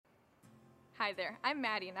Hi there, I'm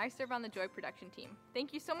Maddie and I serve on the Joy production team.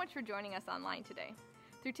 Thank you so much for joining us online today.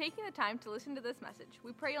 Through taking the time to listen to this message,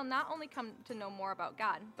 we pray you'll not only come to know more about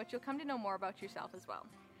God, but you'll come to know more about yourself as well.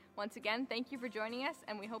 Once again, thank you for joining us,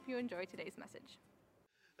 and we hope you enjoy today's message.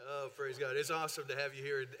 Oh, praise God. It's awesome to have you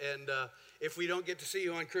here. And if we don't get to see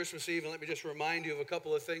you on Christmas Eve, and let me just remind you of a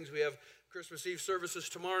couple of things. We have Christmas Eve services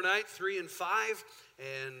tomorrow night, 3 and 5,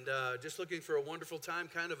 and just looking for a wonderful time,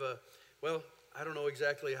 kind of I don't know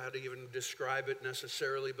exactly how to even describe it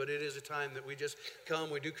necessarily, but it is a time that we just come,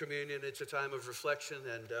 we do communion. It's a time of reflection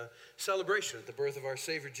and celebration at the birth of our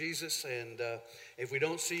Savior Jesus. And if we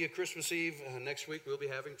don't see you Christmas Eve, next week we'll be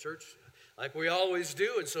having church like we always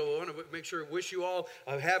do. And so I want to make sure, wish you all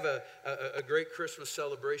have a great Christmas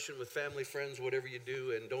celebration with family, friends, whatever you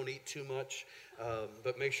do, and don't eat too much.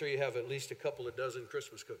 But make sure you have at least a couple of dozen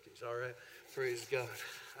Christmas cookies, all right? Praise God.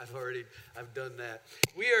 I've done that.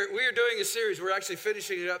 We are doing a series. We're actually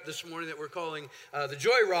finishing it up this morning that we're calling The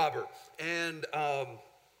Joy Robber. And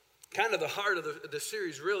kind of the heart of the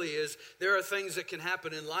series really is there are things that can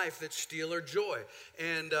happen in life that steal our joy.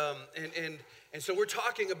 And so we're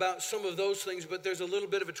talking about some of those things, but there's a little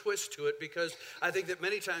bit of a twist to it because I think that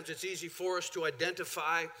many times it's easy for us to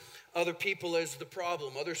identify other people as the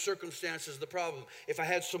problem, other circumstances the problem. If I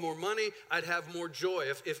had some more money, I'd have more joy.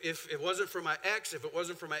 If it wasn't for my ex, if it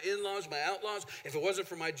wasn't for my in-laws, my outlaws, if it wasn't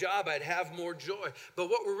for my job, I'd have more joy. But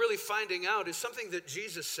what we're really finding out is something that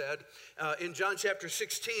Jesus said in John chapter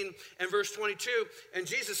 16 and verse 22. And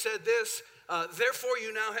Jesus said this, therefore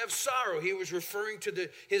you now have sorrow. He was referring to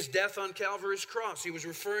his death on Calvary's cross. He was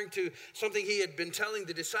referring to something he had been telling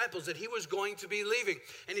the disciples that he was going to be leaving.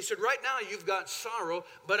 And he said, right now you've got sorrow,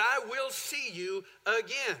 but I will see you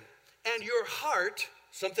again. And your heart,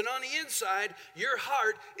 something on the inside, your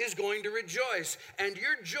heart is going to rejoice. And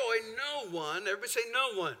your joy, no one, everybody say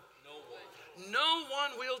no one. No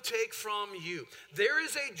one will take from you. There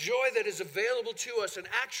is a joy that is available to us and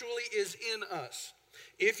actually is in us.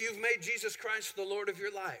 If you've made Jesus Christ the Lord of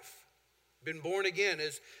your life, been born again,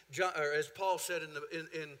 as Paul said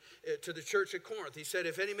to the church at Corinth, he said,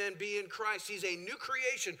 if any man be in Christ, he's a new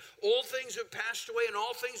creation. Old things have passed away and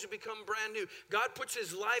all things have become brand new. God puts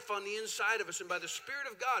his life on the inside of us, and by the Spirit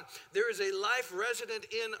of God, there is a life resident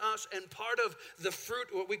in us, and part of the fruit,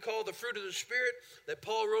 what we call the fruit of the Spirit, that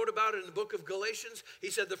Paul wrote about in the book of Galatians, he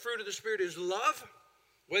said the fruit of the Spirit is love.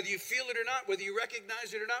 Whether you feel it or not, whether you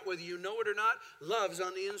recognize it or not, whether you know it or not, love's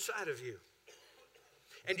on the inside of you.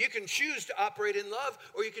 And you can choose to operate in love,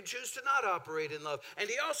 or you can choose to not operate in love. And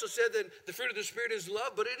he also said that the fruit of the Spirit is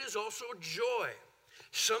love, but it is also joy.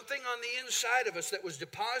 Something on the inside of us that was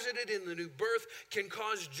deposited in the new birth can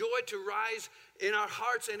cause joy to rise in our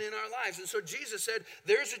hearts and in our lives. And so Jesus said,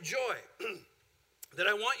 there's a joy that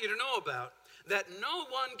I want you to know about that no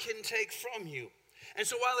one can take from you. And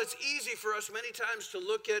so while it's easy for us many times to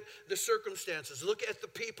look at the circumstances, look at the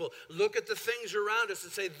people, look at the things around us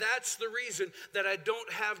and say, that's the reason that I don't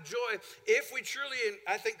have joy. If we truly, and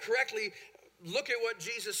I think correctly, look at what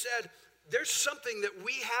Jesus said, there's something that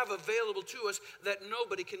we have available to us that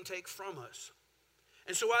nobody can take from us.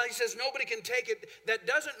 And so while he says nobody can take it, that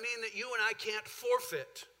doesn't mean that you and I can't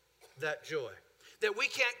forfeit that joy. That we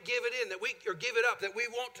can't give it in, or give it up, that we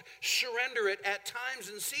won't surrender it at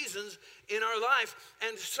times and seasons in our life.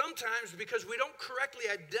 And sometimes, because we don't correctly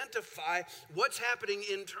identify what's happening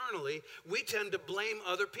internally, we tend to blame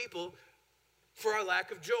other people for our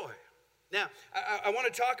lack of joy. Now, I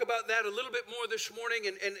want to talk about that a little bit more this morning,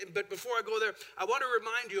 but before I go there, I want to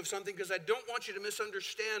remind you of something because I don't want you to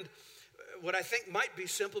misunderstand what I think might be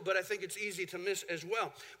simple, but I think it's easy to miss as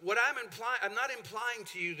well. What I'm not implying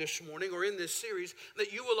to you this morning or in this series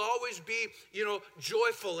that you will always be,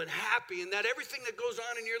 joyful and happy and that everything that goes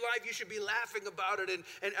on in your life, you should be laughing about it.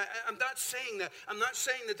 And I'm not saying that. I'm not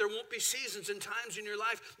saying that there won't be seasons and times in your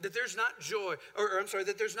life that there's not joy,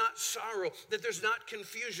 that there's not sorrow, that there's not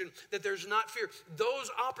confusion, that there's not fear. Those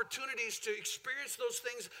opportunities to experience those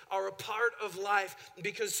things are a part of life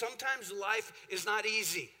because sometimes life is not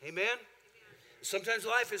easy. Amen? Sometimes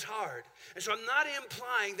life is hard. And so I'm not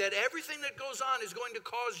implying that everything that goes on is going to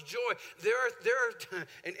cause joy.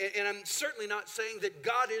 And I'm certainly not saying that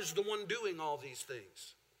God is the one doing all these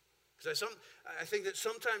things. Because I think that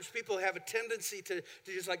sometimes people have a tendency to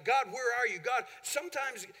just like, God, where are you? God,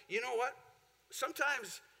 sometimes, you know what?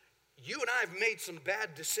 Sometimes you and I have made some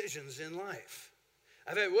bad decisions in life.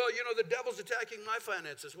 I've had, the devil's attacking my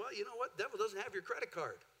finances. Well, you know what? The devil doesn't have your credit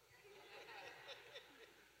card.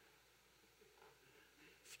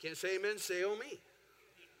 Can't say amen, say oh me.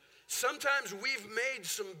 sometimes we've made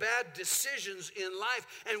some bad decisions in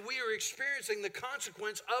life, and we are experiencing the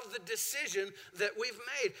consequence of the decision that we've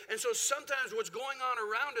made. And so sometimes what's going on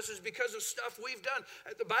around us is because of stuff we've done.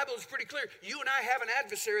 The Bible is pretty clear. You and I have an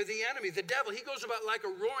adversary, the enemy, the devil. He goes about like a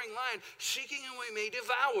roaring lion, seeking whom we may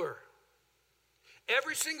devour.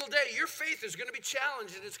 Every single day, your faith is going to be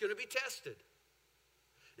challenged and it's going to be tested.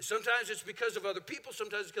 And sometimes it's because of other people,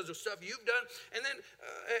 sometimes it's because of stuff you've done. And then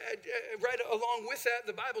right along with that,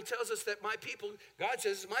 the Bible tells us that my people, God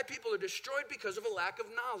says, my people are destroyed because of a lack of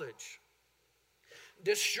knowledge.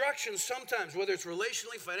 Destruction sometimes, whether it's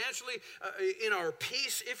relationally, financially, in our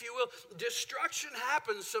peace, if you will, destruction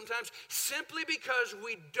happens sometimes simply because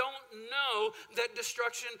we don't know that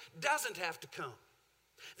destruction doesn't have to come.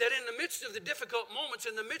 That in the midst of the difficult moments,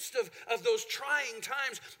 in the midst of those trying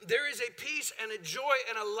times, there is a peace and a joy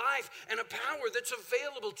and a life and a power that's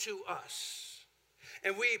available to us.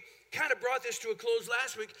 And we kind of brought this to a close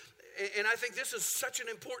last week, and I think this is such an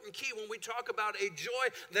important key when we talk about a joy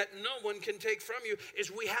that no one can take from you,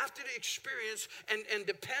 is we have to experience and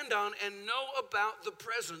depend on and know about the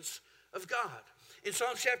presence of God. In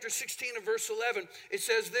Psalm chapter 16 and verse 11, it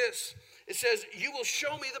says this. It says, "You will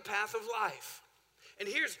show me the path of life." And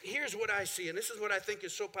here's what I see, and this is what I think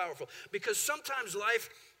is so powerful. Because sometimes life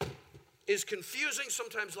is confusing,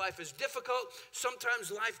 sometimes life is difficult, sometimes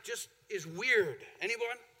life just is weird.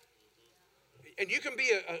 Anyone? And you can be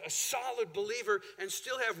a solid believer and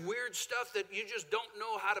still have weird stuff that you just don't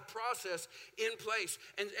know how to process in place.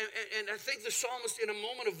 And I think the psalmist, in a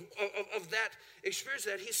moment of that experience,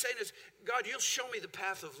 that he's saying is, God, you'll show me the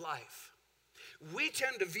path of life. We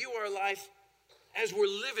tend to view our life as we're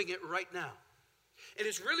living it right now. And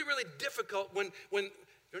it's really, really difficult when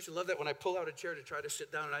don't you love that when I pull out a chair to try to sit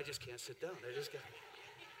down and I just can't sit down.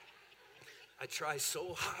 I try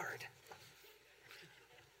so hard.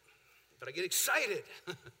 But I get excited.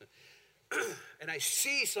 And I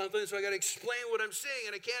see something, so I got to explain what I'm seeing.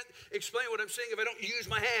 And I can't explain what I'm seeing if I don't use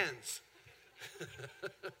my hands.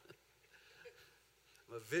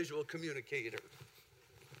 I'm a visual communicator.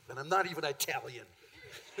 And I'm not even Italian.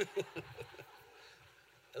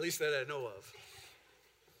 At least that I know of.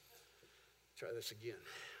 Try this again.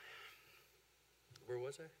 Where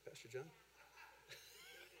was I, Pastor John?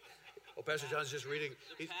 Oh, Pastor John's just reading.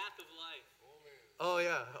 The path of life. Oh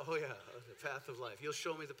yeah, the path of life. You'll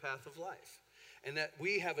show me the path of life. And that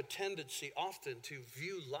we have a tendency often to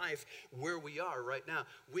view life where we are right now.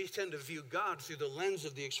 We tend to view God through the lens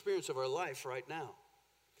of the experience of our life right now.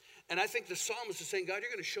 And I think the psalmist is saying, God,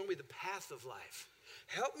 you're going to show me the path of life.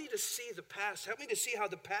 Help me to see the past. Help me to see how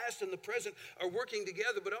the past and the present are working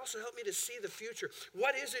together, but also help me to see the future.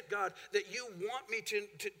 What is it, God, that you want me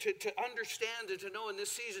to understand and to know in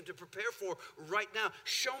this season, to prepare for right now?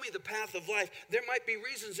 Show me the path of life. There might be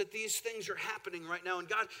reasons that these things are happening right now. And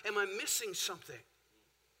God, am I missing something?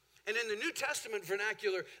 And in the New Testament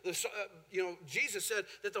vernacular, Jesus said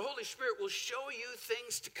that the Holy Spirit will show you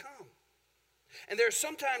things to come. And there are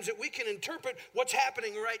sometimes that we can interpret what's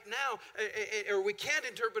happening right now, or we can't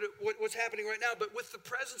interpret what's happening right now, but with the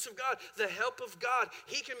presence of God, the help of God,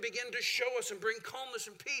 he can begin to show us and bring calmness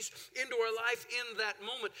and peace into our life in that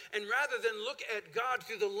moment. And rather than look at God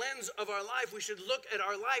through the lens of our life, we should look at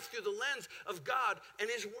our life through the lens of God and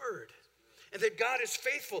his word. And that God is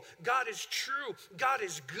faithful, God is true, God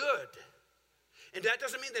is good. And that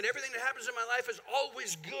doesn't mean that everything that happens in my life is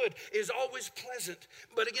always good, is always pleasant.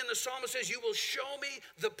 But again, the psalmist says, you will show me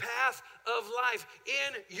the path of life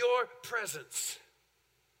in your presence.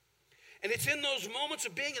 And it's in those moments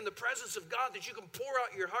of being in the presence of God that you can pour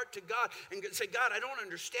out your heart to God and say, God, I don't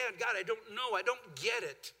understand. God, I don't know. I don't get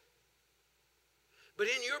it. But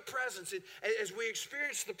in your presence, as we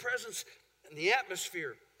experience the presence and the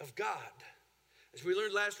atmosphere of God, as we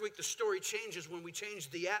learned last week, the story changes when we change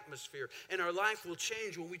the atmosphere. And our life will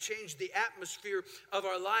change when we change the atmosphere of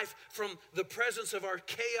our life from the presence of our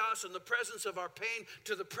chaos and the presence of our pain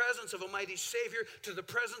to the presence of a mighty Savior, to the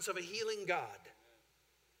presence of a healing God.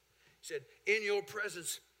 He said, in your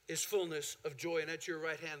presence is fullness of joy, and at your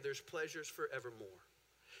right hand there's pleasures forevermore.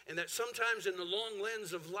 And that sometimes in the long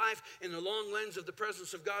lens of life, in the long lens of the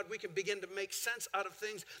presence of God, we can begin to make sense out of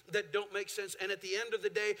things that don't make sense. And at the end of the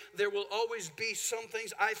day, there will always be some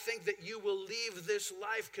things I think that you will leave this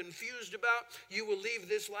life confused about. You will leave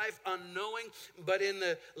this life unknowing. But in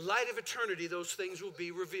the light of eternity, those things will be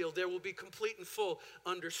revealed. There will be complete and full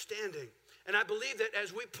understanding. And I believe that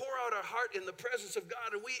as we pour out our heart in the presence of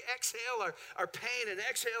God and we exhale our pain and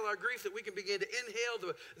exhale our grief, that we can begin to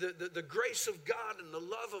inhale the grace of God and the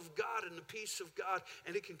love of God and the peace of God,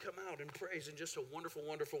 and it can come out in praise in just a wonderful,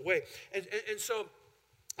 wonderful way. And so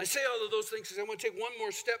I say all of those things because I want to take one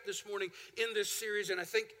more step this morning in this series, and I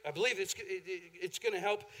believe it's going to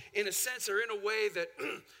help in a sense or in a way that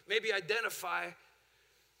maybe identify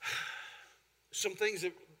some things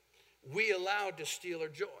that we allowed to steal our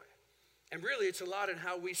joy. And really, it's a lot in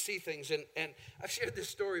how we see things. And I've shared this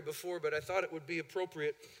story before, but I thought it would be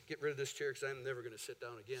appropriate. Get rid of this chair because I'm never going to sit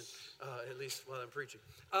down again, at least while I'm preaching.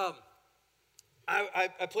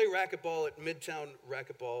 I play racquetball at Midtown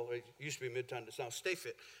Racquetball. It used to be Midtown. It's now Stay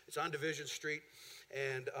Fit. It's on Division Street.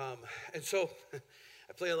 And so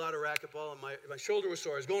I play a lot of racquetball, and my shoulder was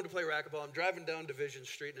sore. I was going to play racquetball. I'm driving down Division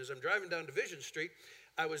Street, and as I'm driving down Division Street,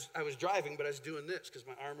 I was driving, but I was doing this because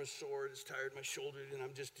my arm was sore, it's tired, my shoulder, and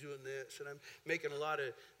I'm just doing this, and I'm making a lot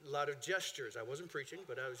of gestures. I wasn't preaching,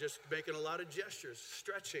 but I was just making a lot of gestures,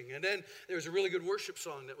 stretching. And then there was a really good worship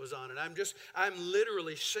song that was on, and I'm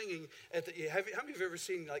literally singing at the. How many of you have ever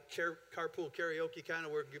seen like carpool karaoke kind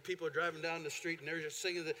of where people are driving down the street and they're just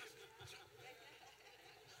singing the.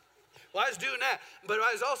 Well, I was doing that, but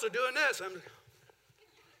I was also doing this.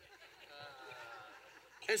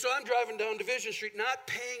 And so I'm driving down Division Street, not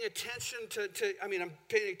paying attention I'm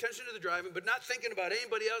paying attention to the driving, but not thinking about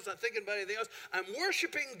anybody else, not thinking about anything else. I'm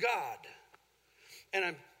worshiping God, and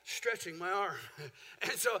I'm stretching my arm.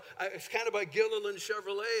 And so it's kind of by Gilliland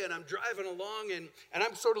Chevrolet, and I'm driving along, and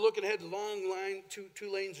I'm sort of looking ahead, long line, two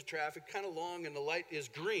lanes of traffic, kind of long, and the light is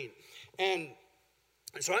green. And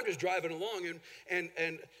so I'm just driving along,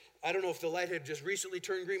 and I don't know if the light had just recently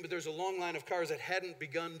turned green, but there's a long line of cars that hadn't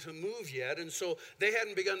begun to move yet. And so they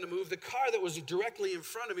hadn't begun to move. The car that was directly in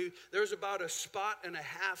front of me, there was about a spot and a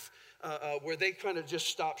half where they kind of just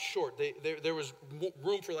stopped short. There was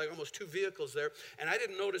room for like almost two vehicles there. And I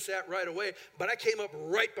didn't notice that right away, but I came up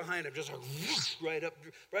right behind them, just like whoosh, right up,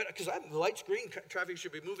 because the light's green, traffic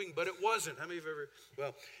should be moving, but it wasn't. How many of you ever,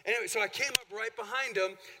 well, anyway, so I came up right behind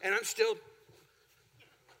them, and I'm still,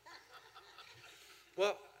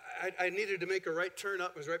 well, I needed to make a right turn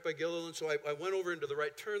up. It was right by Gilliland, so I went over into the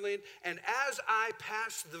right turn lane. And as I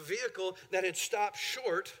passed the vehicle that had stopped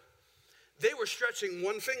short, they were stretching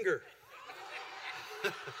one finger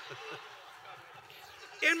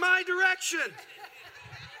in my direction.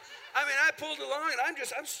 I mean, I pulled along, and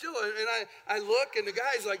I'm still, and I look, and the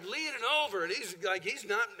guy's like leaning over, and he's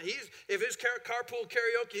if his carpool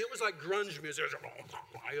karaoke, it was like grunge music.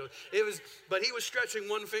 But he was stretching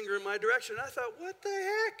one finger in my direction. And I thought, what the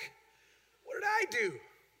heck? What did I do?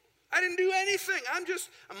 I didn't do anything. I'm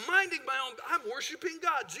minding my own, I'm worshiping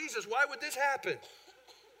God. Jesus, why would this happen?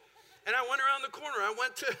 And I went around the corner. I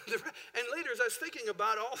went to and later as I was thinking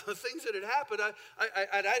about all the things that had happened,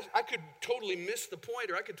 I could totally miss the point,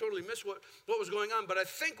 or I could totally miss what was going on. But I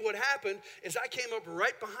think what happened is I came up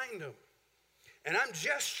right behind him, and I'm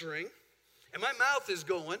gesturing, and my mouth is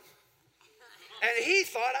going. And he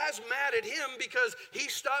thought I was mad at him because he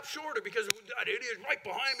stopped short, or because that idiot right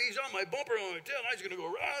behind me, he's on my bumper, on my tail, and I was going to go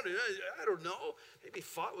around, and I don't know. Maybe he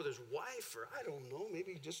fought with his wife, or I don't know.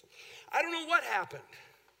 Maybe I don't know what happened.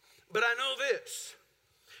 But I know this.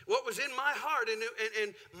 What was in my heart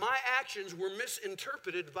and my actions were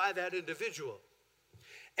misinterpreted by that individual.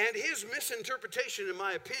 And his misinterpretation, in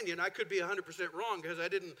my opinion, I could be 100% wrong because I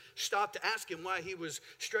didn't stop to ask him why he was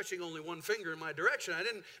stretching only one finger in my direction. I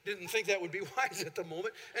didn't think that would be wise at the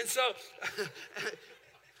moment. And so,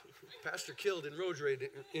 pastor killed in road rage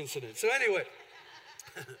incident. So anyway,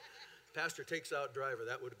 pastor takes out driver.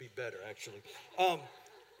 That would be better, actually.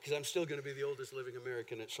 Because I'm still going to be the oldest living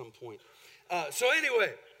American at some point. So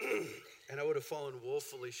anyway, and I would have fallen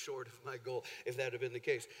woefully short of my goal if that had been the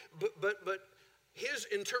case. But his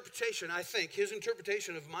interpretation, I think, his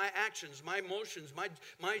interpretation of my actions, my motions,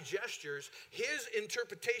 my gestures, his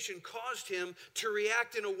interpretation caused him to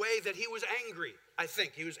react in a way that he was angry. I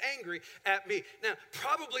think he was angry at me. Now,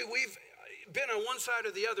 probably we've been on one side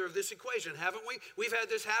or the other of this equation, haven't we? We've had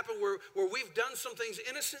this happen where we've done some things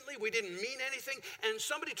innocently, we didn't mean anything, and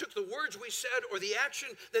somebody took the words we said or the action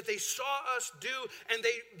that they saw us do, and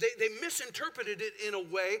they misinterpreted it in a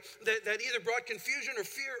way that either brought confusion or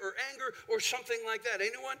fear or anger or something like that.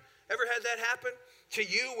 Anyone ever had that happen to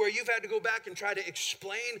you where you've had to go back and try to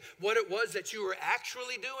explain what it was that you were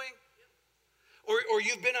actually doing? Or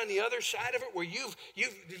you've been on the other side of it where you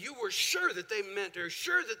were sure that they meant, or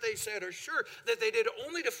sure that they said, or sure that they did,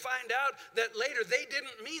 only to find out that later they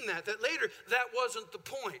didn't mean that later that wasn't the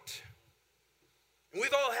point. And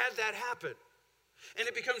we've all had that happen. And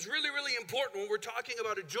it becomes really, really important when we're talking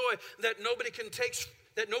about a joy that nobody can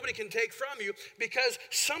take from you, because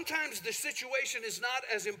sometimes the situation is not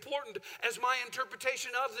as important as my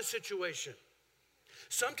interpretation of the situation.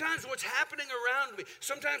 Sometimes what's happening around me,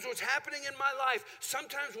 sometimes what's happening in my life,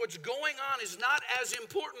 sometimes what's going on is not as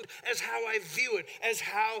important as how I view it, as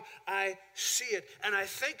how I see it. And I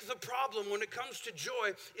think the problem when it comes to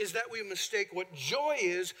joy is that we mistake what joy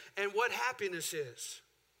is and what happiness is.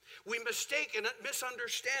 We mistake and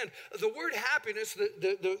misunderstand. The word happiness,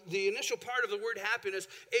 the initial part of the word happiness,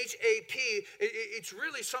 H-A-P, it's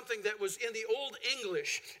really something that was in the Old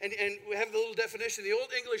English. And we have the little definition. The Old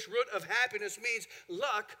English root of happiness means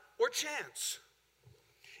luck or chance.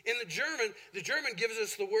 In the German gives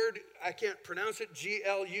us the word, I can't pronounce it,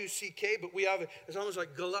 G-L-U-C-K, but we have it, it's almost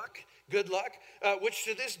like Glück, good luck, which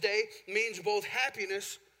to this day means both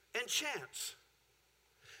happiness and chance.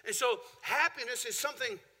 And so happiness is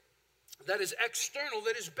something that is external,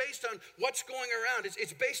 that is based on what's going around.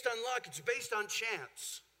 It's based on luck. It's based on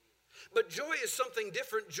chance. But joy is something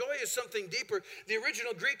different. Joy is something deeper. The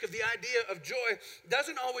original Greek of the idea of joy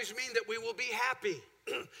doesn't always mean that we will be happy.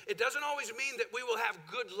 It doesn't always mean that we will have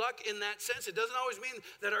good luck in that sense. It doesn't always mean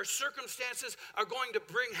that our circumstances are going to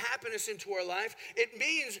bring happiness into our life. It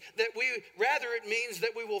means that it means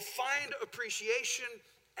that we will find appreciation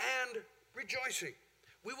and rejoicing.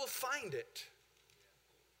 We will find it.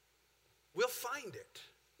 We'll find it.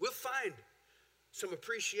 We'll find some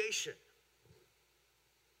appreciation.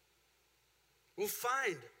 We'll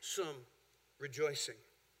find some rejoicing.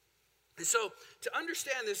 And so to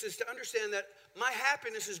understand this is to understand that my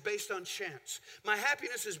happiness is based on chance. My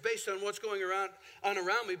happiness is based on what's going around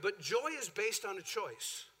me, but joy is based on a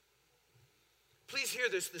choice. Please hear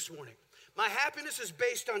this morning. My happiness is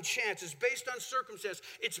based on chance. It's based on circumstance.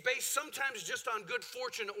 It's based sometimes just on good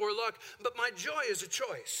fortune or luck, but my joy is a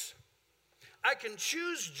choice. I can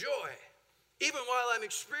choose joy even while I'm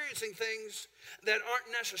experiencing things that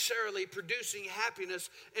aren't necessarily producing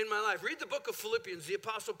happiness in my life. Read the book of Philippians, the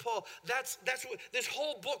Apostle Paul. That's what this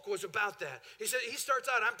whole book was about. That he starts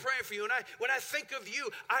out, I'm praying for you, and when I think of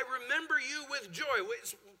you, I remember you with joy.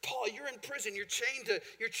 Paul, you're in prison. You're chained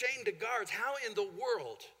to guards. How in the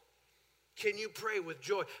world can you pray with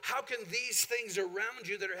joy? How can these things around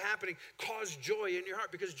you that are happening cause joy in your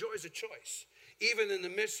heart? Because joy is a choice, even in the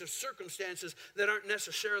midst of circumstances that aren't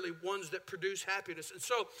necessarily ones that produce happiness. And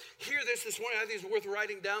so, hear this morning. I think it's worth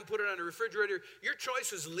writing down, put it on a refrigerator. Your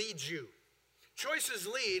choices lead you. Choices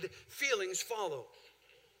lead, feelings follow.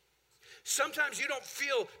 Sometimes you don't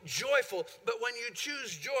feel joyful, but when you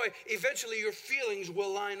choose joy, eventually your feelings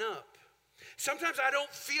will line up. Sometimes I don't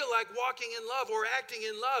feel like walking in love or acting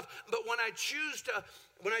in love, but when I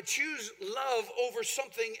choose love over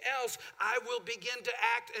something else, I will begin to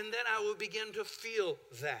act, and then I will begin to feel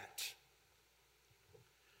that.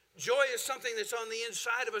 Joy is something that's on the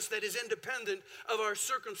inside of us that is independent of our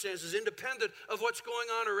circumstances, independent of what's going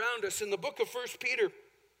on around us. In the book of 1 Peter,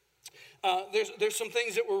 there's some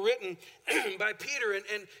things that were written by Peter,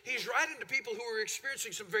 and he's writing to people who are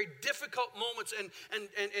experiencing some very difficult moments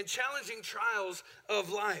and challenging trials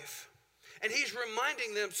of life. And he's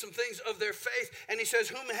reminding them some things of their faith, and he says,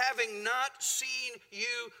 whom having not seen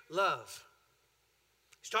you love.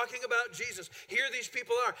 He's talking about Jesus. Here these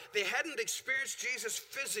people are. They hadn't experienced Jesus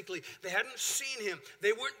physically. They hadn't seen him.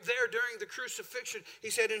 They weren't there during the crucifixion.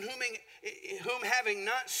 He said, in whom having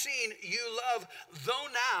not seen you love, though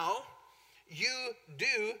now you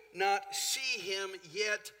do not see him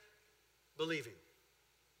yet believing.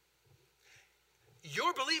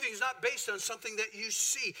 Your believing is not based on something that you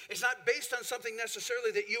see. It's not based on something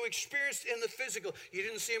necessarily that you experienced in the physical. You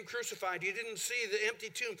didn't see him crucified. You didn't see the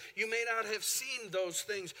empty tomb. You may not have seen those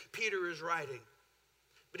things Peter is writing.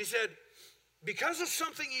 But he said, because of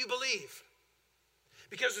something you believe,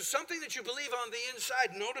 because of something that you believe on the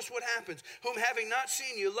inside, notice what happens. Whom having not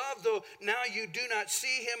seen you love, though now you do not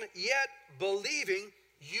see him, yet believing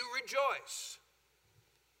you rejoice.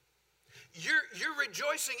 You're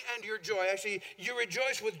rejoicing and your joy. Actually, you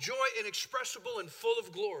rejoice with joy inexpressible and full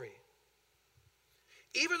of glory.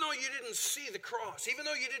 Even though you didn't see the cross, even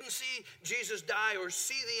though you didn't see Jesus die or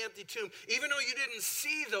see the empty tomb, even though you didn't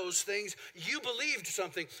see those things, you believed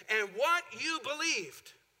something. And what you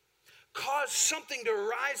believed caused something to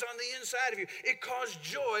rise on the inside of you. It caused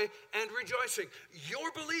joy and rejoicing.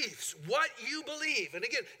 Your beliefs, what you believe, and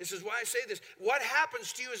again, this is why I say this, what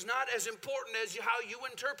happens to you is not as important as how you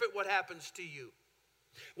interpret what happens to you.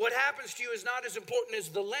 What happens to you is not as important as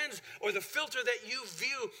the lens or the filter that you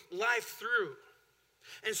view life through.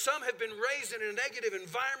 And some have been raised in a negative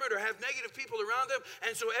environment or have negative people around them,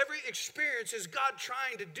 and so every experience is God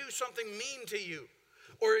trying to do something mean to you.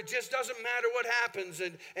 Or it just doesn't matter what happens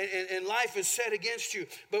and life is set against you.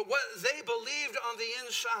 But what they believed on the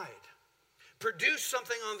inside produced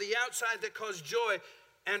something on the outside that caused joy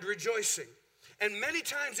and rejoicing. And many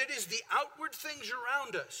times it is the outward things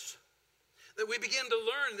around us that we begin to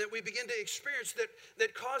learn, that we begin to experience,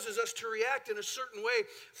 that causes us to react in a certain way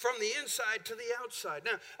from the inside to the outside.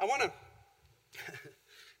 Now, I'm going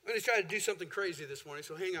to try to do something crazy this morning,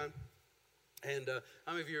 so hang on. And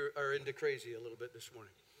how many of you are into crazy a little bit this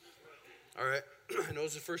morning? All right. I know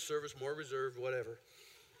it's the first service, more reserved, whatever.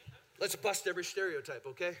 Let's bust every stereotype,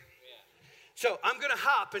 okay? So I'm going to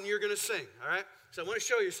hop and you're going to sing, all right? So I want to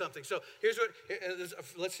show you something. So here's what,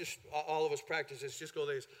 let's just, all of us practice this. Just go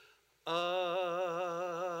like this. Come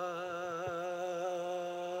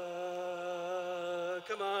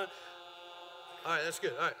on. All right, that's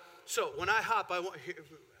good. All right. So when I hop, I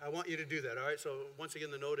want you to do that, all right? So once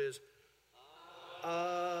again, the note is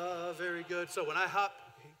very good. So when I hop,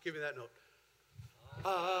 give me that note.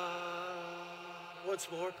 Once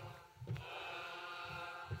more.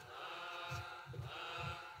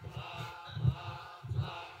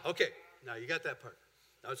 Okay, now you got that part.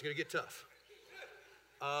 Now it's going to get tough.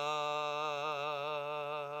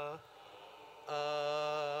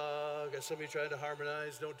 Got somebody trying to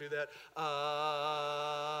harmonize. Don't do that.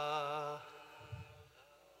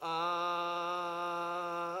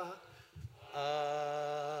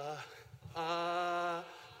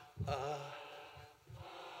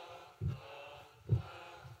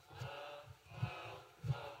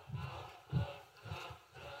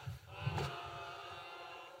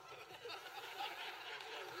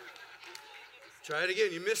 Try it again.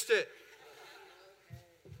 You missed it.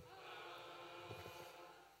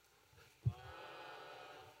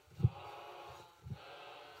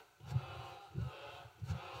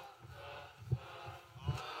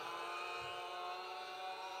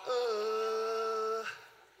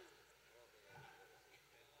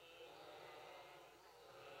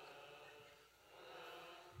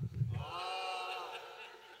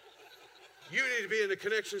 You need to be in the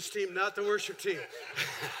connections team, not the worship team.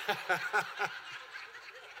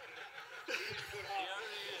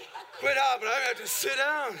 Quit hopping. I have to sit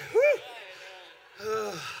down.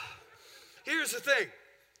 Here's the thing,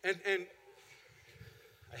 and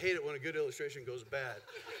I hate it when a good illustration goes bad.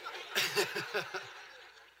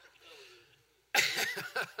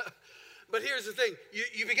 But here's the thing.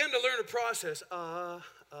 You begin to learn a process.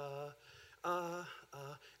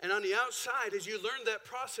 And on the outside, as you learned that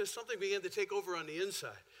process, something began to take over on the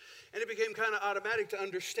inside. And it became kind of automatic to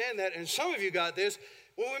understand that. And some of you got this.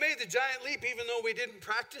 When we made the giant leap, even though we didn't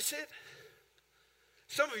practice it,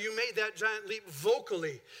 some of you made that giant leap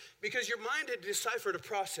vocally because your mind had deciphered a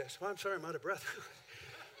process. Well, I'm sorry, I'm out of breath.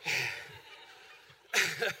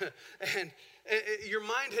 And your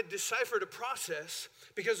mind had deciphered a process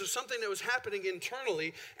because of something that was happening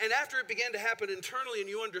internally. And after it began to happen internally and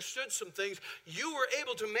you understood some things, you were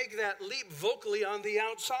able to make that leap vocally on the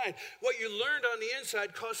outside. What you learned on the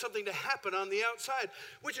inside caused something to happen on the outside,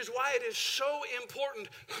 which is why it is so important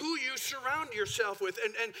who you surround yourself with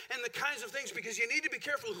and the kinds of things, because you need to be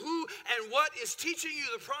careful who and what is teaching you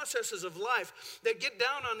the processes of life that get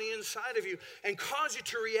down on the inside of you and cause you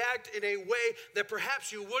to react in a way that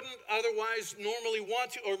perhaps you wouldn't otherwise normally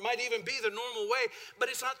want to, or might even be the normal way, but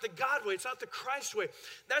it's not the God way, it's not the Christ way.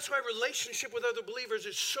 That's why relationship with other believers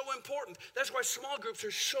is so important. That's why small groups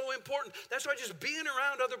are so important. That's why just being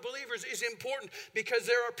around other believers is important, because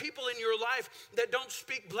there are people in your life that don't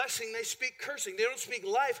speak blessing, they speak cursing. They don't speak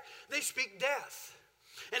life, they speak death.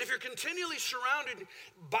 And if you're continually surrounded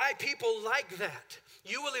by people like that,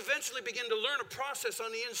 you will eventually begin to learn a process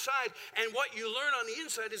on the inside, and what you learn on the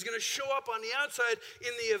inside is going to show up on the outside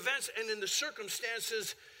in the events and in the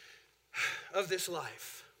circumstances of this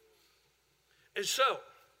life. And so,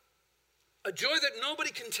 a joy that nobody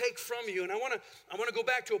can take from you. And I want to go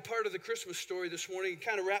back to a part of the Christmas story this morning and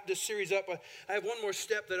kind of wrap this series up. I have one more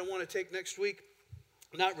step that I want to take next week,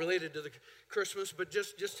 not related to the Christmas, but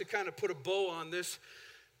just to kind of put a bow on this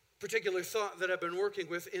particular thought that I've been working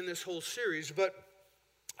with in this whole series. But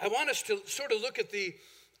I want us to sort of look at the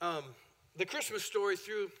Christmas story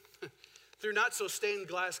through not so stained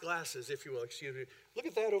glass glasses, if you will. Excuse me. Look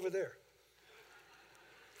at that over there.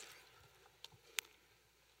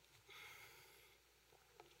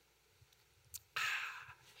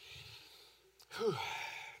 Whew, I'm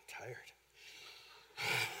tired.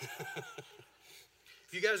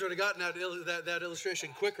 If you guys would have gotten that illustration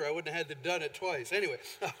quicker, I wouldn't have had to done it twice. Anyway,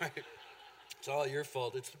 all right. It's all your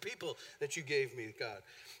fault. It's the people that you gave me, God.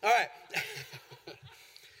 All right.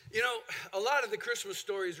 You know, a lot of the Christmas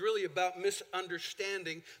story is really about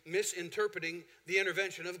misunderstanding, misinterpreting the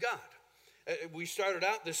intervention of God. We started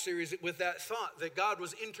out this series with that thought that God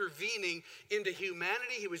was intervening into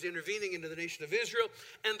humanity. He was intervening into the nation of Israel,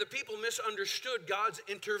 and the people misunderstood God's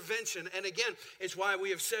intervention. And again, it's why we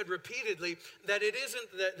have said repeatedly that it isn't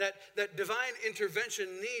that divine intervention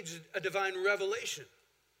needs a divine revelation.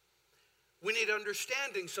 We need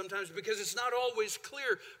understanding sometimes because it's not always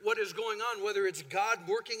clear what is going on, whether it's God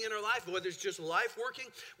working in our life, whether it's just life working.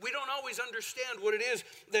 We don't always understand what it is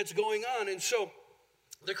that's going on. And so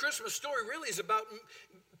the Christmas story really is about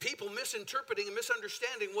people misinterpreting and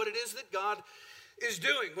misunderstanding what it is that God is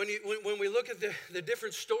doing. When we look at the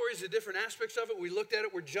different stories, the different aspects of it, we looked at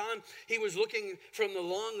it where John, he was looking from the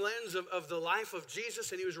long lens of the life of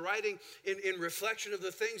Jesus, and he was writing in reflection of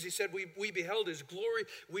the things. He said, we beheld his glory.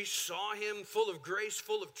 We saw him full of grace,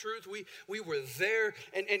 full of truth. We were there,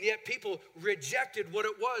 and yet people rejected what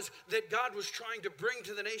it was that God was trying to bring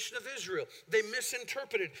to the nation of Israel. They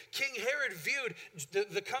misinterpreted. King Herod viewed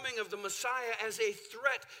the coming of the Messiah as a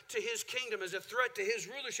threat to his kingdom, as a threat to his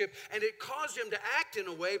rulership, and it caused him to act in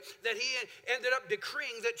a way that he ended up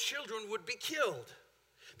decreeing that children would be killed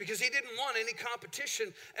because he didn't want any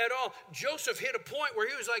competition at all. Joseph hit a point where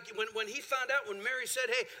he was like, when he found out, when Mary said,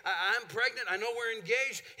 hey, I'm pregnant, I know we're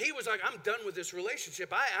engaged, he was like, I'm done with this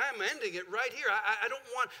relationship. I'm ending it right here.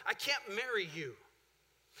 I can't marry you.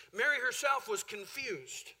 Mary herself was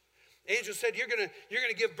confused. The angel said, you're gonna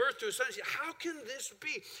give birth to a son. She said, how can this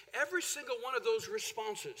be? Every single one of those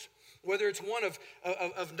responses, whether it's one of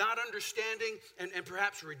not understanding and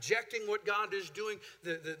perhaps rejecting what God is doing,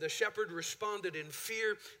 the shepherd responded in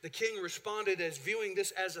fear, the king responded as viewing this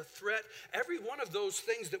as a threat. Every one of those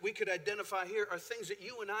things that we could identify here are things that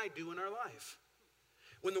you and I do in our life.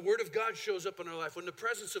 When the Word of God shows up in our life, when the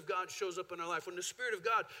presence of God shows up in our life, when the Spirit of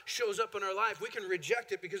God shows up in our life, we can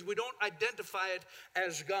reject it because we don't identify it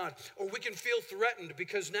as God. Or we can feel threatened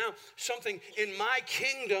because now something in my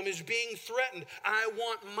kingdom is being threatened. I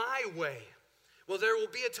want my way. Well, there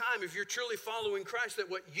will be a time, if you're truly following Christ, that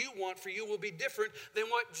what you want for you will be different than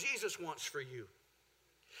what Jesus wants for you.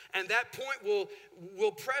 And that point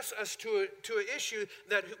will press us to an issue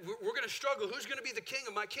that we're going to struggle. Who's going to be the king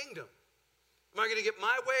of my kingdom? Am I going to get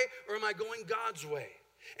my way or am I going God's way?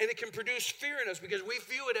 And it can produce fear in us because we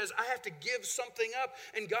view it as I have to give something up.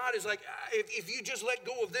 And God is like, if you just let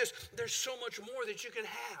go of this, there's so much more that you can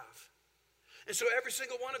have. And so every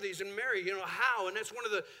single one of these, and Mary, how, and that's one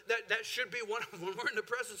of that should be one of, when we're in the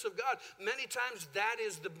presence of God, many times that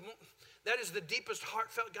is the deepest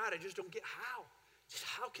heartfelt, God, I just don't get how. Just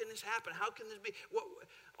how can this happen? How can this be?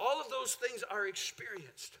 All of those things are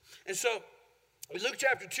experienced. And so, Luke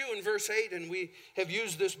chapter 2 and verse 8, and we have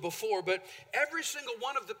used this before, but every single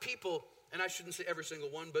one of the people, and I shouldn't say every single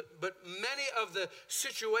one, but many of the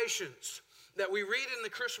situations that we read in the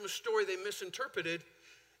Christmas story, they misinterpreted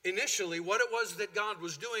initially what it was that God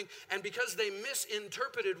was doing, and because they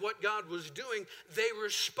misinterpreted what God was doing, they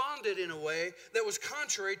responded in a way that was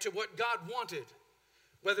contrary to what God wanted.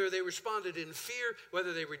 Whether they responded in fear,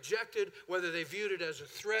 whether they rejected, whether they viewed it as a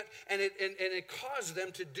threat, and it caused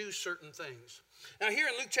them to do certain things. Now here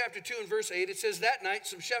in Luke chapter 2 and verse 8, it says, that night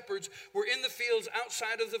some shepherds were in the fields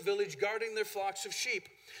outside of the village guarding their flocks of sheep.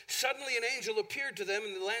 Suddenly an angel appeared to them,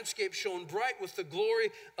 and the landscape shone bright with the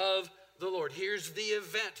glory of the Lord. Here's the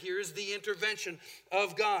event. Here's the intervention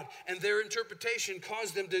of God. And their interpretation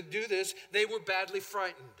caused them to do this. They were badly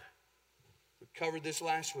frightened. We covered this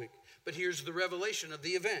last week. But here's the revelation of the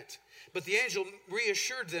event. But the angel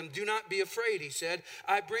reassured them, do not be afraid, he said.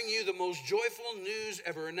 I bring you the most joyful news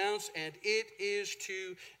ever announced, and it is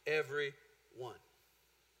to everyone.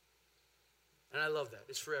 And I love that.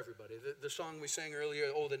 It's for everybody. The song we sang earlier,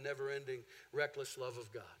 oh, the never-ending, reckless love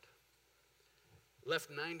of God. Left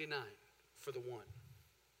 99 for the one.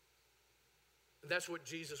 That's what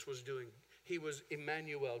Jesus was doing. He was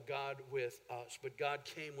Emmanuel, God with us. But God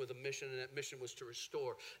came with a mission, and that mission was to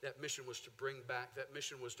restore. That mission was to bring back. That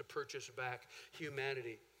mission was to purchase back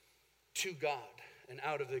humanity to God and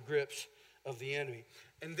out of the grips of the enemy.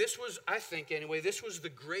 And this was, I think anyway, this was the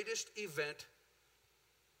greatest event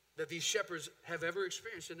that these shepherds have ever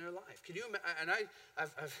experienced in their life. Can you imagine? And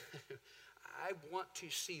I want to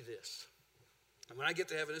see this. And when I get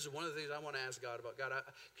to heaven, this is one of the things I want to ask God about. God,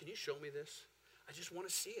 can you show me this? I just want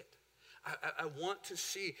to see it. I want to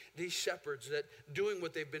see these shepherds that doing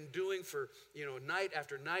what they've been doing for, night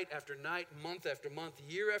after night after night, month after month,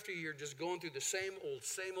 year after year, just going through the same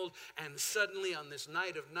old, and suddenly on this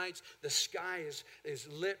night of nights, the sky is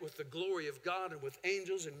lit with the glory of God and with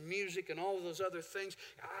angels and music and all of those other things.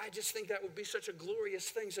 I just think that would be such a glorious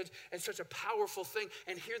thing, such a powerful thing.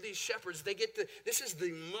 And here these shepherds, this is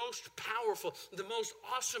the most powerful, the most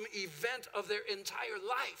awesome event of their entire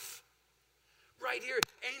life. right here,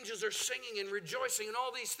 angels are singing and rejoicing, and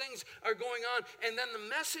all these things are going on. And then the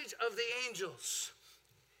message of the angels,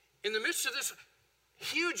 in the midst of this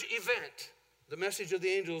huge event, the message of the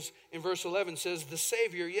angels in verse 11 says, the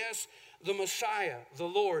Savior, yes, the Messiah, the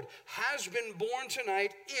Lord, has been born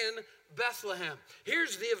tonight in Bethlehem.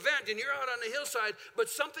 Here's the event, and you're out on the hillside, but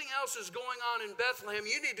something else is going on in Bethlehem.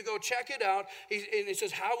 You need to go check it out. And it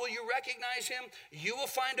says, how will you recognize him? You will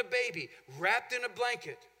find a baby wrapped in a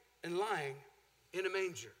blanket and lying in a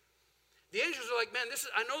manger. The angels are like, man,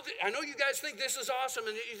 I know you guys think this is awesome,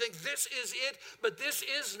 and you think this is it, but this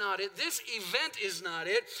is not it. This event is not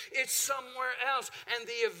it. It's somewhere else. And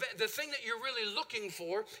the thing that you're really looking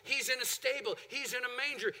for, he's in a stable. He's in a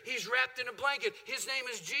manger. He's wrapped in a blanket. His name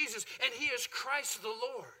is Jesus, and he is Christ the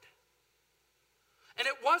Lord. And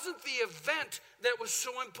it wasn't the event that was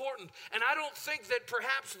so important. And I don't think that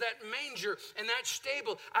perhaps that manger and that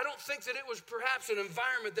stable, I don't think that it was perhaps an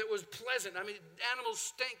environment that was pleasant. I mean, animals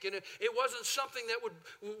stink, and it wasn't something that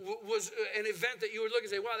was an event that you would look and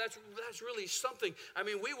say, wow, that's really something. I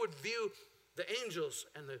mean, we would view the angels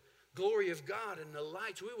and the glory of God and the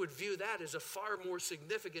lights, we would view that as a far more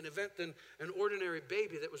significant event than an ordinary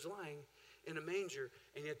baby that was lying in a manger.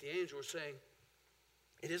 And yet the angel was saying,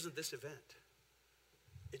 it isn't this event.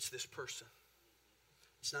 It's this person.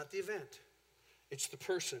 It's not the event. It's the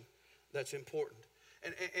person that's important.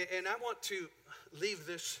 And I want to leave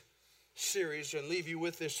this series and leave you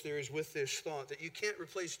with this series, with this thought that you can't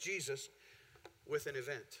replace Jesus with an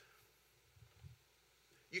event.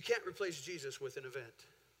 You can't replace Jesus with an event.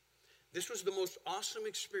 This was the most awesome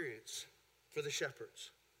experience for the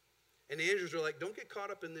shepherds. And the angels are like, don't get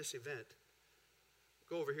caught up in this event.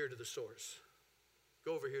 Go over here to the source.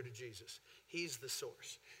 Go over here to Jesus. He's the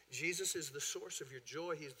source. Jesus is the source of your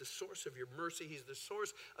joy. He's the source of your mercy. He's the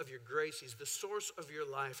source of your grace. He's the source of your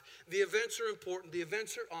life. The events are important. The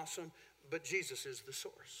events are awesome, but Jesus is the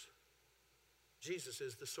source. Jesus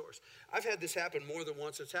is the source. I've had this happen more than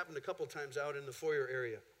once. It's happened a couple times out in the foyer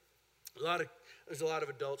area. There's a lot of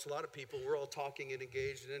adults, a lot of people. We're all talking and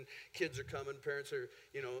engaged, and then kids are coming. Parents are,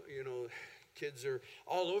 kids are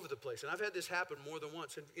all over the place. And I've had this happen more than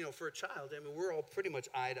once. And, for a child, I mean, we're all pretty much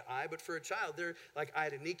eye to eye, but for a child, they're like eye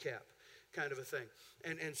to kneecap kind of a thing.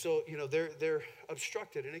 And so, they're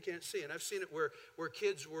obstructed and they can't see. And I've seen it where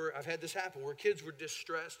kids were, I've had this happen, where kids were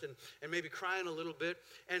distressed and maybe crying a little bit.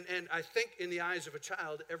 And I think in the eyes of a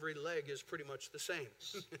child, every leg is pretty much the same.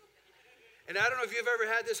 And I don't know if you've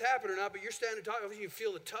ever had this happen or not, but you're standing talking, you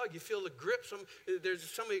feel the tug, you feel the grip. There's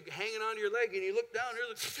somebody hanging onto your leg, and you look down,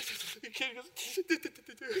 and the kid goes,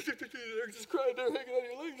 they're just crying, they're hanging on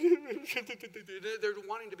your leg. They're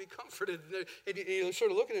wanting to be comforted, and you're sort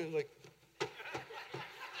of looking at it like,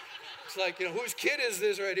 it's like, whose kid is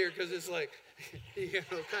this right here? Because it's like,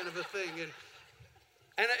 kind of a thing.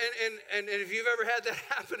 And if you've ever had that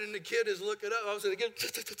happen, and the kid is looking up, all of a sudden the kid,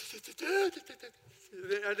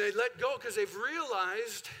 they let go because they've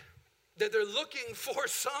realized that they're looking for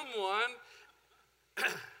someone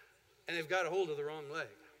and they've got a hold of the wrong leg.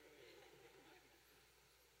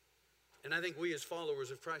 And I think we as followers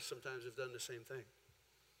of Christ sometimes have done the same thing.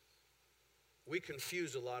 We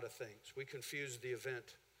confuse a lot of things. We confuse the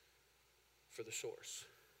event for the source.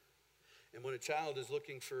 And when a child is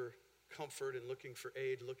looking for comfort and looking for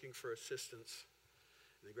aid, looking for assistance,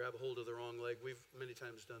 and they grab a hold of the wrong leg, we've many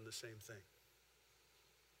times done the same thing.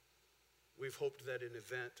 We've hoped that an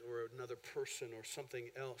event or another person or something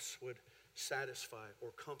else would satisfy or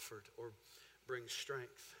comfort or bring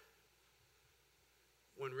strength,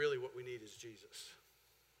 when really what we need is Jesus.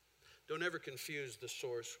 Don't ever confuse the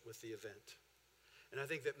source with the event. And I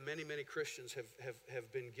think that many, many Christians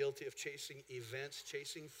have been guilty of chasing events,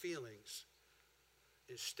 chasing feelings,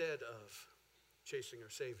 instead of chasing our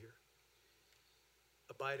Savior,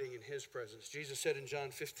 abiding in his presence. Jesus said in John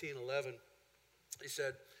 15:11, he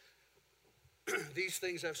said, these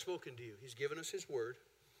things I've spoken to you. He's given us his word.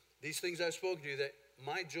 These things I've spoken to you, that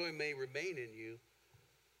my joy may remain in you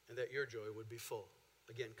and that your joy would be full.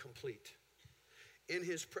 Again, complete. In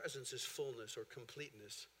his presence is fullness or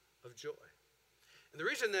completeness of joy. And the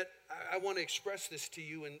reason that I want to express this to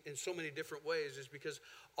you in so many different ways is because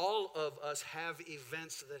all of us have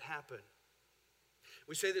events that happen.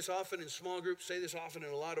 We say this often in small groups, say this often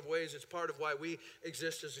in a lot of ways. It's part of why we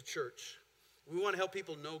exist as a church. We want to help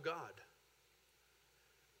people know God.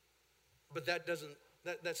 But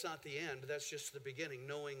that's not the end. That's just the beginning,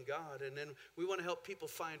 knowing God. And then we want to help people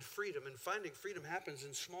find freedom. And finding freedom happens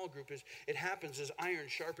in small group. It happens as iron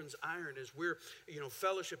sharpens iron, as we're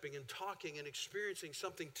fellowshipping and talking and experiencing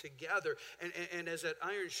something together. And as that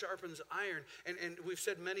iron sharpens iron. And we've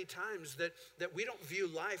said many times that we don't view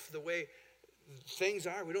life the way things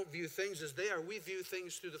are. We don't view things as they are. We view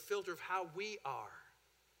things through the filter of how we are.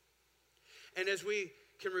 And as we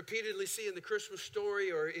can repeatedly see in the Christmas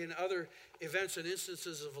story or in other events and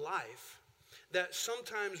instances of life, that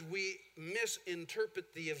sometimes we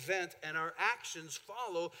misinterpret the event and our actions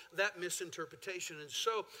follow that misinterpretation. And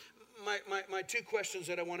so my two questions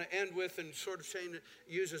that I want to end with and sort of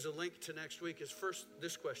use as a link to next week is first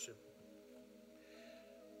this question.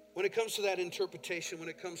 When it comes to that interpretation, when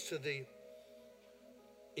it comes to the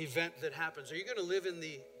event that happens, are you going to live in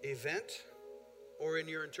the event or in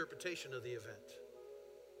your interpretation of the event?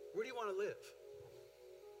 Where do you want to live?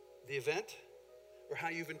 The event or how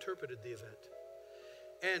you've interpreted the event?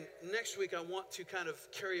 And next week I want to kind of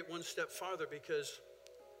carry it one step farther, because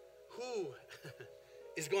who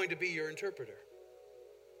is going to be your interpreter?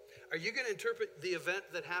 Are you going to interpret the event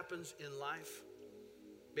that happens in life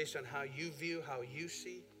based on how you view, how you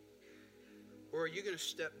see? Or are you going to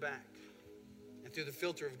step back and through the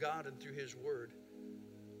filter of God and through His Word,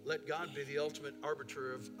 let God be the ultimate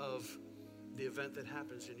arbiter of the event that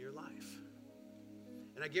happens in your life?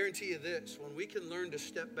 And I guarantee you this, when we can learn to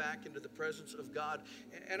step back into the presence of God,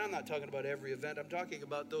 and I'm not talking about every event, I'm talking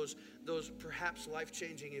about those perhaps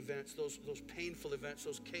life-changing events, those painful events,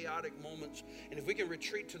 those chaotic moments. And if we can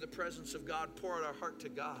retreat to the presence of God, pour out our heart to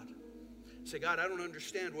God, say, God, I don't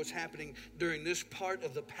understand what's happening during this part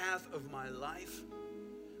of the path of my life,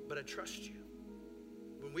 but I trust you.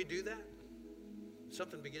 When we do that,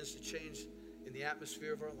 something begins to change in the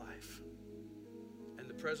atmosphere of our life. And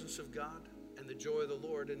the presence of God and the joy of the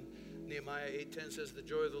Lord. And Nehemiah 8:10 says the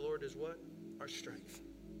joy of the Lord is what? Our strength.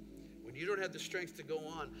 When you don't have the strength to go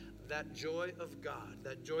on, that joy of God,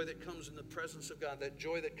 that joy that comes in the presence of God, that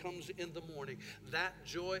joy that comes in the morning, that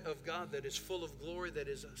joy of God that is full of glory, that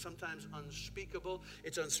is sometimes unspeakable.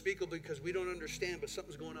 It's unspeakable because we don't understand, but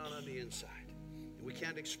something's going on the inside. And we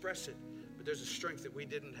can't express it, but there's a strength that we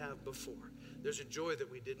didn't have before. There's a joy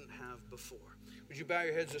that we didn't have before. Would you bow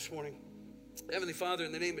your heads this morning? Heavenly Father,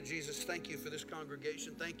 in the name of Jesus, thank you for this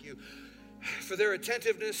congregation. Thank you for their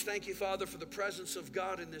attentiveness. Thank you, Father, for the presence of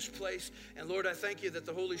God in this place. And Lord, I thank you that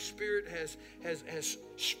the Holy Spirit has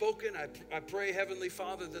spoken. I pray, Heavenly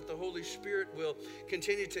Father, that the Holy Spirit will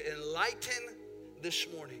continue to enlighten this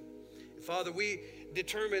morning. Father, we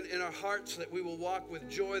determine in our hearts that we will walk with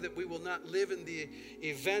joy, that we will not live in the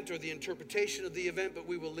event or the interpretation of the event, but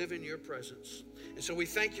we will live in your presence. And so we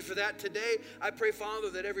thank you for that today. I pray,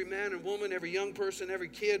 Father, that every man and woman, every young person, every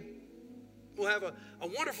kid will have a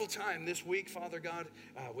wonderful time this week, Father God,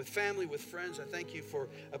 with family, with friends. I thank you for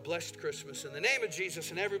a blessed Christmas. In the name of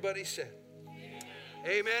Jesus, and everybody said,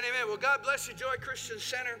 amen, amen. Well, God bless you, Joy Christian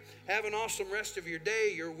Center. Have an awesome rest of your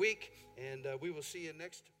day, your week, and we will see you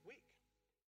next